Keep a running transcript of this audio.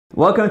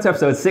Welcome to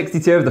episode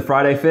 62 of the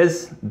Friday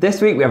Fizz.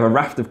 This week we have a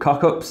raft of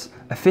cock-ups,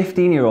 a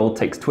 15-year-old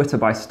takes Twitter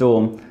by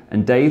storm,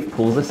 and Dave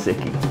pulls a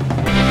sickie.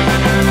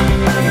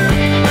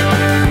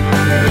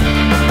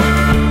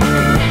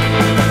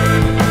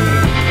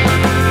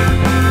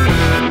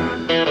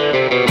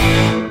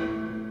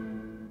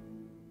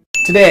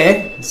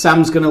 Today,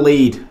 Sam's going to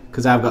lead,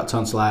 because I've got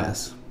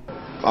tonsillitis.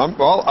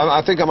 Well,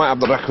 I think I might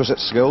have the requisite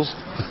skills.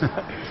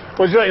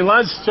 What do you reckon,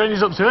 lads?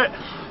 Changes up to it?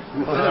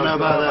 I don't know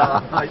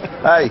about that.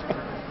 Hey,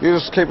 you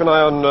just keep an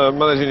eye on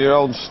managing your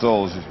own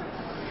stalls.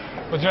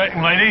 What do you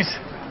reckon, ladies?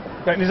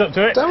 Reckon he's up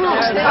to it? Don't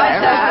ask me.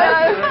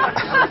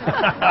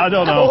 I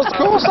don't know. Well, of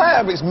course I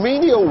am. It's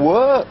menial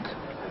work.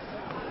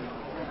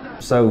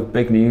 So,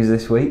 big news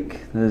this week.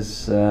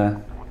 There's, I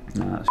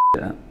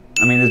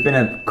mean, there's been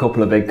a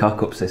couple of big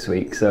cock-ups this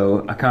week,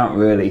 so I can't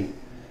really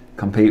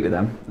compete with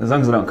them. As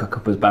long as I don't cock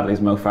up as badly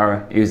as Mo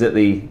Farah. He was at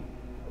the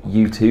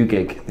U2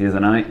 gig the other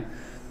night,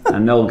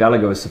 and Noel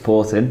Gallagher was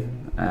supporting.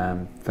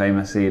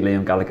 Famously,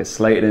 Liam Gallagher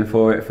slated him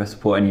for it, for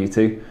supporting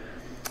U2.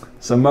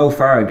 So Mo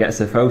Farah gets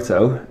a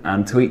photo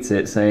and tweets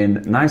it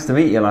saying, "Nice to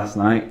meet you last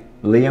night,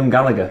 Liam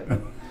Gallagher."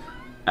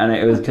 And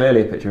it was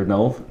clearly a picture of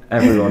Noel.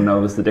 Everyone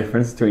knows the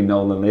difference between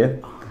Noel and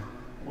Liam.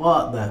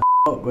 What the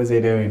f*** was he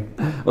doing?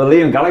 Well,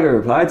 Liam Gallagher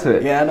replied to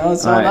it. Yeah, no, I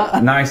saw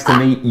that. Nice to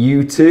meet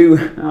you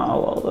too.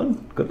 Oh, well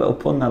done. Good little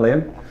pun there,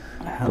 Liam.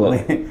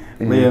 But,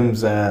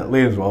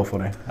 Liam's well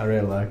funny. I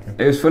really like him.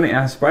 it was funny.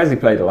 I was surprised he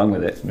played along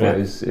with it, but Yeah.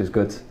 it was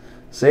good.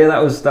 So yeah,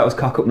 that was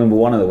cock-up number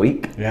one of the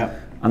week. Yeah.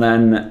 And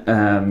then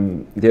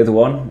the other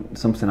one,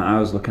 something that I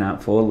was looking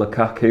out for,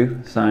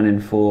 Lukaku signing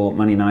for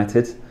Man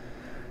United.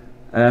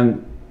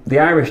 The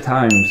Irish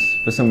Times,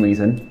 for some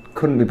reason,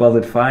 couldn't be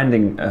bothered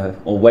finding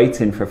or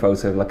waiting for a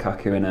photo of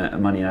Lukaku in a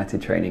Man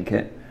United training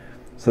kit.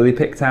 So they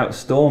picked out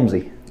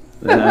Stormzy,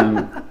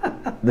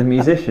 the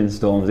musician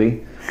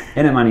Stormzy,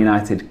 in a Man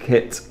United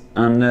kit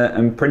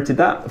and printed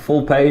that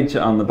full page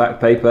on the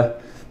back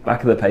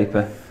of the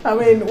paper. I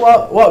mean,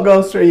 what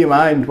goes through your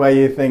mind where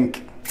you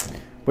think,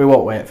 we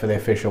won't wait for the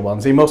official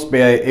ones? He must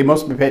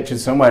be pictured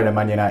somewhere in a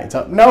Man United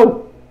top.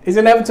 No, he's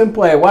an Everton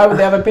player. Why would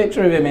they have a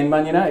picture of him in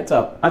Man United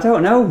top? I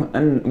don't know.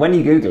 And when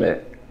you Google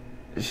it,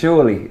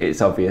 surely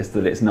it's obvious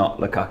that it's not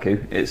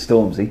Lukaku, it's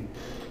Stormzy.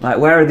 Like,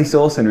 where are they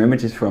sourcing their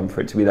images from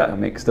for it to be that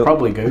mixed up?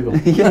 Probably Google.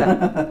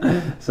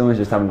 Yeah. Someone's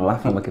just having a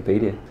laugh on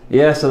Wikipedia.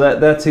 Yeah, so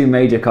they're two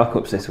major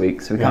cock-ups this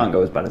week, so we can't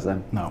go as bad as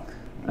them. No.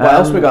 What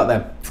else we got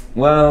then?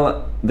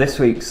 Well, this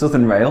week,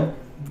 Southern Rail.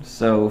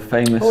 So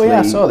famously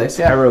I saw this,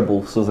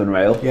 terrible Southern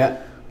Rail.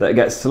 Yeah. That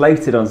gets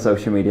slated on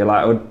social media.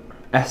 Like, I would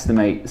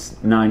estimate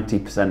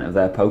 90% of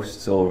their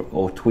posts or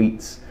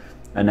tweets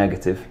are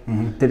negative.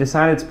 Mm-hmm. They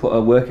decided to put a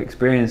work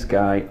experience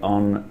guy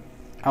on.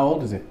 How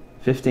old is he?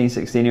 15,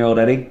 16-year-old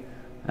Eddie,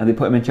 and they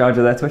put him in charge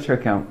of their Twitter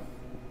account.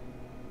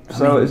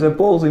 So it was a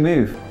ballsy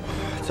move.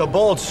 It's a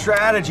bold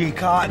strategy,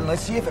 Cotton.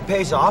 Let's see if it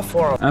pays off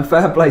for him. And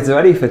fair play to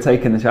Eddie for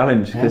taking the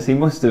challenge, because he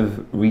must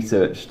have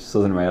researched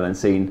Southern Rail and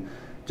seen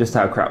just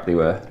how crap they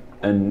were,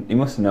 and he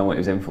must have known what he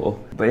was in for.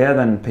 But yeah,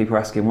 then people were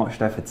asking, what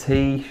should I have for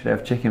tea? Should I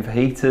have chicken for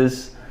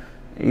heaters?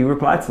 He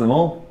replied to them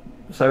all.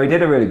 So he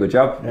did a really good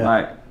job. Yeah.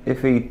 Like,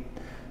 if he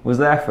was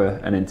there for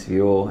an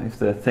interview, or if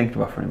they're thinking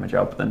of offering him a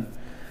job, then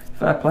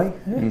fair play.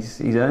 Yeah. He's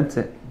earned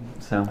it.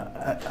 So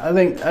I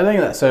think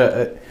that's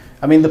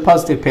I mean, the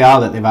positive PR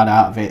that they've had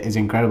out of it is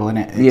incredible, isn't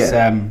it? It's,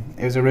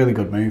 it was a really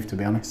good move, to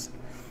be honest.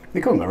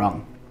 They couldn't go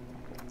wrong.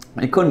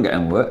 It couldn't get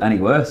any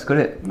worse, could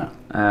it? No.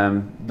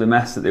 The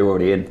mess that they were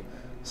already in.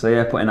 So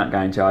yeah, putting that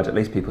guy in charge, at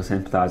least people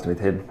sympathised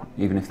with him,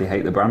 even if they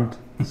hate the brand.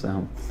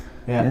 So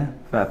yeah,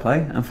 fair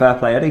play. And fair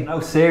play, Eddie. No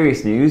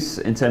serious news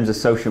in terms of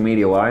social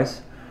media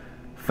wise.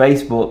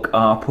 Facebook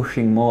are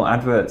pushing more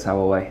adverts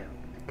our way.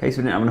 In case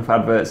we didn't have enough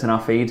adverts in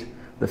our feed,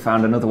 they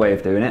found another way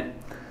of doing it.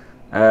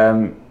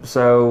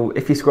 So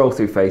if you scroll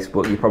through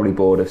Facebook, you're probably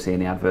bored of seeing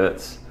the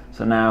adverts.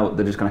 So now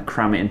they're just going to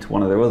cram it into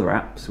one of their other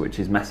apps, which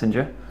is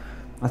Messenger.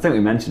 I think we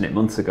mentioned it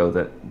months ago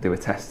that they were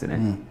testing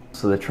it.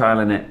 So they're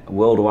trialling it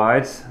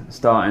worldwide,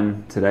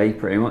 starting today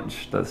pretty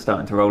much. They're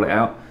starting to roll it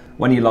out.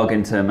 When you log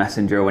into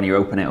Messenger, when you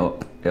open it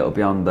up, it'll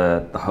be on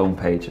the home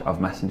page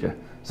of Messenger.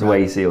 So where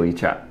you see all your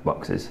chat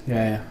boxes.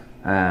 Yeah.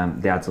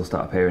 The ads will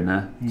start appearing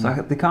there. So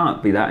they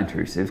can't be that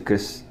intrusive,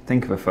 because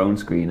think of a phone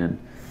screen, and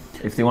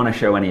if they want to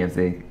show any of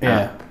the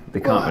app, they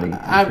can't really.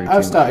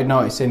 I've started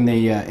noticing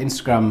the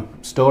Instagram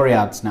story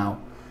ads now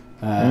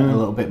a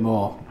little bit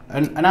more,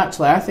 and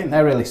actually I think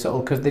they're really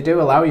subtle, because they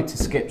do allow you to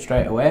skip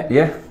straight away.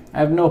 Yeah, I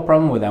have no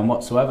problem with them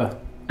whatsoever.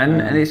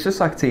 And it's just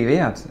like TV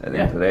ads at the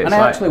end of the day. And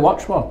I actually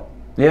watched one.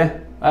 Yeah,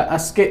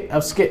 I've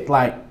skipped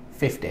like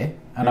 50,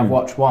 and I've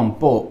watched one,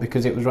 but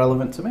because it was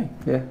relevant to me.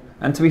 Yeah.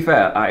 And to be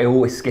fair, I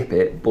always skip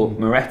it, but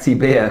Moretti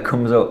beer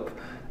comes up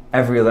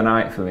every other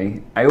night for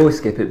me. I always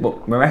skip it,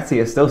 but Moretti,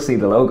 I still see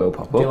the logo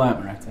pop up. Do you like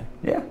Moretti?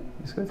 Yeah,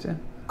 it's good, yeah.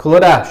 Colour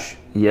Dash?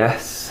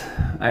 Yes,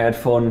 I had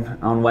fun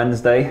on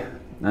Wednesday.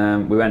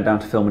 We went down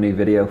to film a new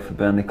video for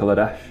Burnley Colour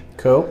Dash.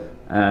 Cool.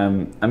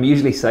 I'm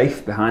usually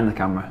safe behind the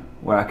camera,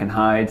 where I can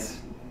hide,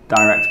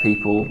 direct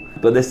people,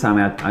 but this time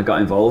I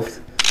got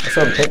involved. I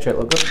saw the picture, it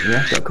looked good.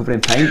 Yeah, got covered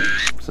in paint,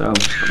 so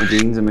got my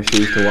jeans and my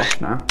shoes to wash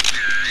now.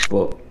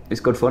 But it's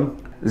good fun.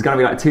 There's going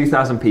to be like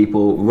 2,000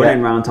 people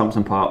running around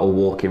Thompson Park or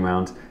walking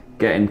around,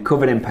 getting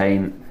covered in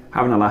paint,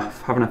 having a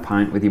laugh, having a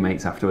pint with your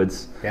mates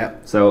afterwards. Yeah.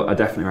 So I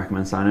definitely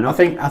recommend signing up.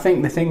 I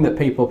think the thing that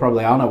people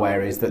probably aren't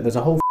aware is that there's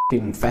a whole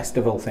f***ing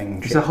festival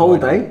thing. It's a whole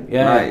day. On.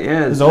 Yeah. Like, yeah.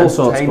 There's all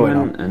sorts going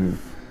on. And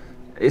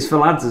it's for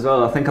lads as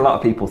well. I think a lot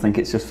of people think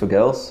it's just for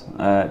girls,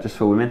 just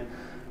for women.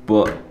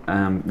 But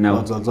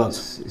no,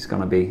 loads. It's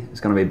gonna be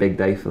a big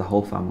day for the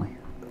whole family.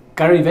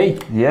 Gary V.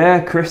 Yeah,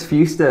 Chris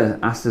Fuster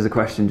asked us a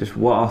question, just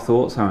what our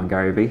thoughts are on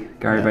Gary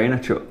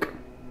Vaynerchuk.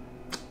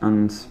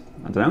 And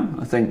I don't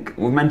know, I think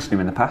we've mentioned him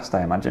in the past,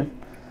 I imagine.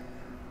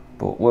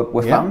 But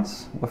we're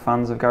fans. We're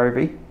fans of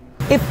Gary V.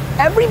 If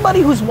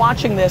everybody who's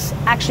watching this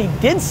actually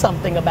did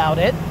something about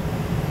it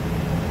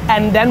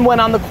and then went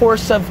on the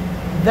course of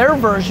their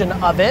version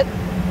of it,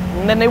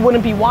 then they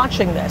wouldn't be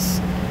watching this.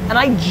 And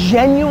I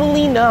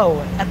genuinely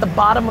know at the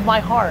bottom of my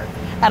heart,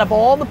 out of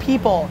all the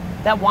people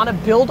that want to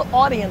build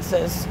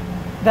audiences,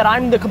 that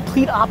I'm the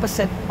complete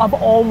opposite of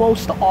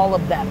almost all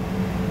of them.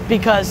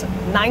 Because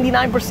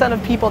 99%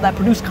 of people that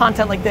produce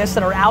content like this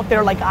and are out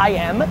there like I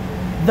am,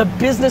 the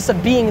business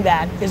of being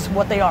that is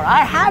what they are. I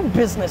have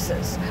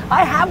businesses.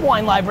 I have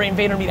Wine Library and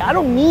VaynerMedia. I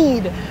don't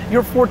need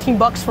your 14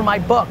 bucks for my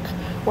book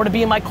or to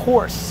be in my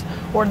course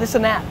or this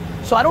and that.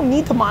 So I don't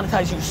need to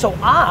monetize you. So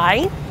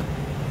I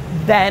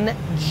then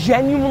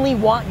genuinely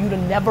want you to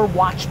never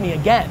watch me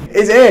again.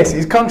 He's ace,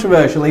 he's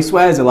controversial, he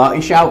swears a lot,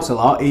 he shouts a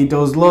lot, he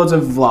does loads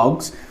of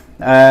vlogs,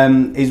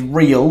 he's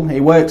real,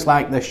 he works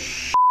like the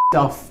shit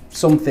off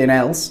something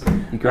else.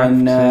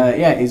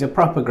 Yeah, he's a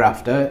proper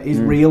grafter, he's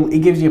real, he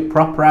gives you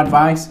proper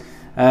advice.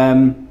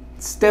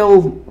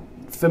 Still,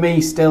 for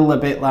me, still a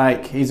bit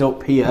like he's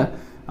up here.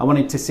 I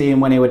wanted to see him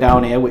when he were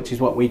down here, which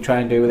is what we try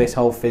and do with this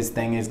whole Fizz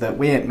thing, is that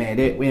we ain't made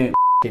it, we ain't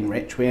f***ing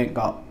rich, we ain't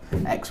got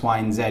X, Y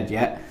and Z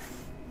yet.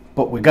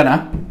 But we're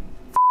gonna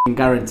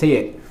guarantee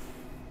it.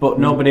 But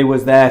nobody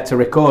was there to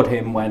record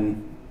him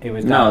when he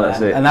was down that's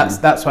there. it. And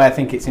that's why I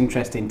think it's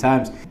interesting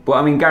times. But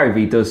I mean, Gary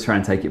V does try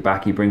and take it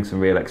back. He brings some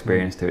real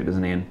experience to it,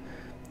 doesn't he? And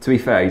to be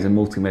fair, he's a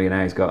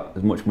multi-millionaire. He's got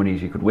as much money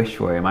as you could wish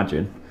for, I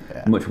imagine.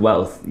 Yeah. Much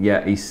wealth,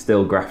 yet he's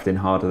still grafting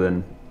harder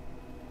than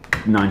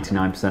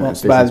 99% of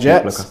business people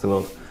across the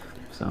world.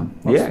 So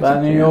Wants to buy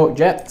the New York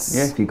Jets.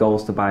 Yeah, if your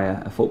goal's to buy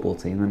a football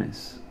team, then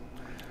it's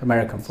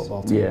American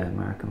football team. Yeah,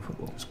 American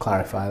football. Just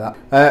clarify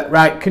that.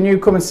 Right, can you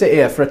come and sit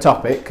here for a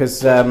topic?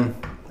 Because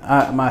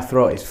my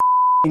throat is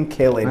f***ing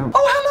killing. Oh,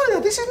 hello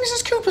there. This is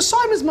Mrs. Cooper,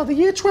 Simon's mother,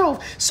 year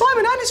 12.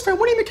 Simon and his friend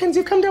Winnie McKenzie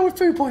have come down with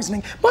food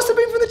poisoning. Must have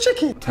been from the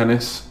chicken.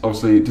 Tennis,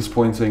 obviously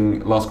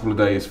disappointing last couple of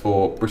days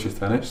for British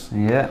tennis.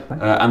 Yeah.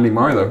 Andy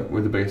Murray, though,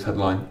 with the biggest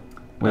headline.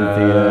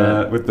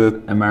 With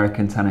the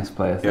American tennis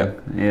player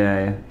thing.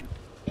 Yeah.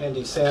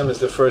 Andy, Sam is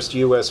the first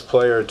U.S.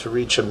 player to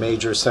reach a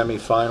major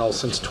semi-final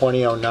since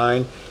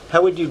 2009.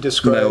 How would you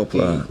describe male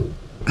player?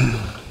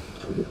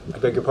 I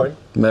beg your pardon?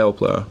 Male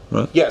player,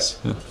 right? Yes,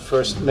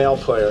 first male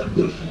player.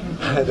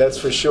 That's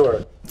for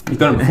sure. He's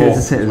done it before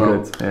as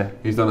well. Good, yeah.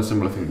 He's done a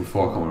similar thing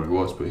before. I can't remember who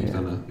it was, but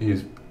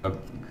he's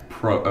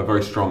a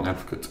very strong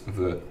advocate of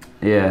the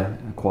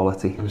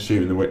equality.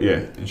 Ensuring the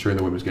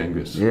women's game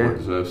gets what it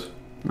deserves.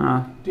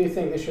 Do you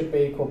think there should be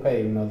equal pay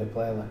even though they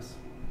play less?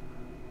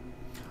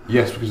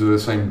 Yes, because of the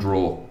same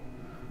draw,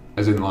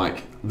 as in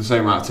like the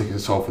same amount of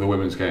tickets sold for the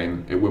women's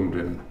game at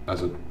Wimbledon,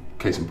 as a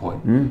case in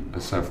point,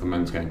 as sold for the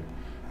men's game,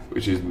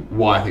 which is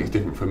why I think it's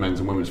different for men's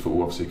and women's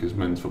football, obviously, because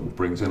men's football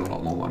brings in a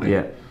lot more money.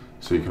 Yeah.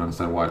 So you can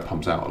understand why it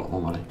pumps out a lot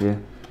more money. Yeah. I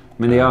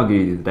mean, they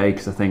argued the other day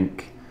because I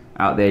think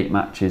out of the 8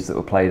 matches that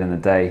were played in the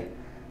day,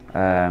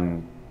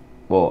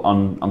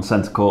 on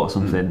centre court or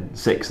something,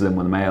 6 of them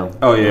were the male.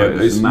 Oh yeah,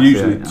 it's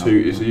usually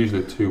It's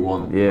usually a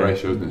 2-1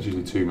 ratio, isn't it? It's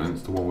usually 2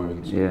 men's to 1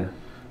 women's. Yeah.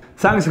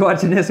 Thanks for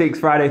watching this week's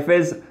Friday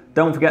Fizz.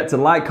 Don't forget to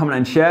like, comment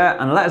and share,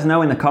 and let us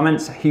know in the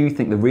comments who you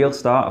think the real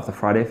star of the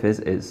Friday Fizz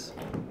is.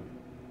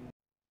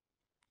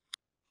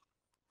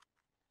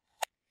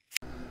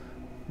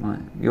 Right.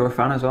 You're a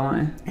fan as well,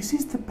 aren't you? This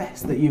is the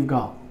best that you've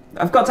got.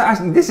 I've got to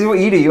ask you, this is what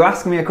you do, you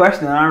ask me a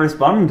question and I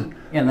respond.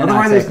 Yeah, and then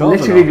otherwise it's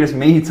literally just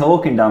me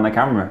talking down the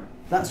camera.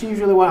 That's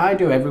usually what I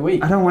do every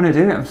week. I don't want to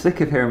do it, I'm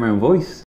sick of hearing my own voice.